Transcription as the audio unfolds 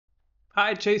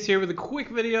Hi, Chase here with a quick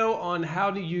video on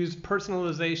how to use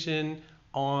personalization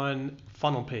on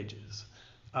funnel pages.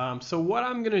 So what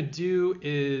I'm going to do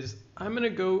is I'm going to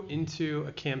go into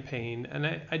a campaign, and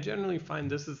I generally find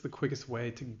this is the quickest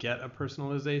way to get a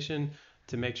personalization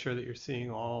to make sure that you're seeing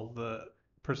all the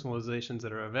personalizations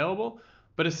that are available.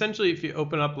 But essentially, if you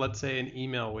open up, let's say, an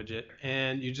email widget,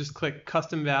 and you just click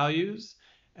custom values,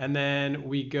 and then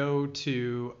we go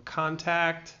to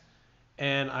contact,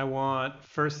 and I want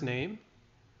first name,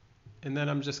 and then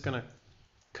I'm just going to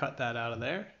cut that out of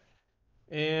there.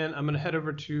 And I'm going to head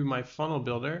over to my funnel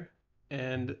builder,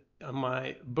 and on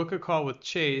my book a call with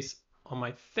Chase on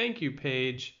my thank you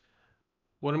page,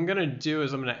 what I'm going to do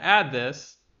is I'm going to add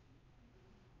this,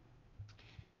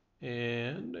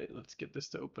 and let's get this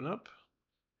to open up.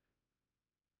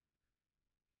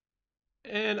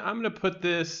 And I'm going to put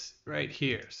this right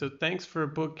here. So thanks for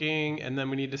booking, and then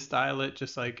we need to style it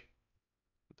just like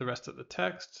the rest of the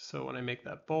text. So when I make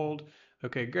that bold,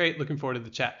 okay, great, looking forward to the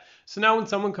chat. So now when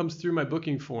someone comes through my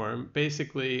booking form,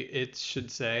 basically it should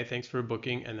say thanks for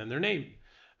booking and then their name.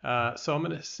 So I'm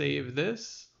going to save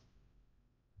this,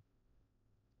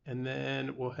 and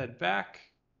then we'll head back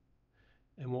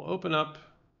and we'll open up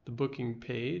the booking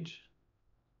page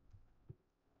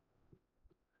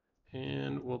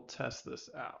and we'll test this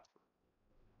out.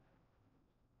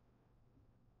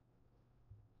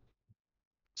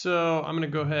 So I'm going to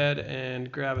go ahead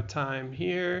and grab a time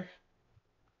here.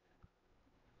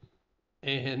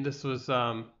 And this was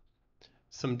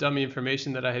some dummy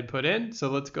information that I had put in. So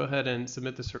let's go ahead and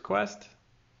submit this request.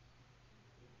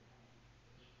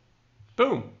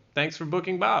 Boom. Thanks for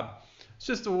booking, Bob. It's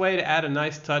just a way to add a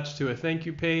nice touch to a thank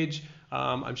you page.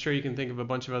 I'm sure you can think of a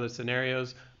bunch of other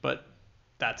scenarios, but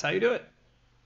that's how you do it.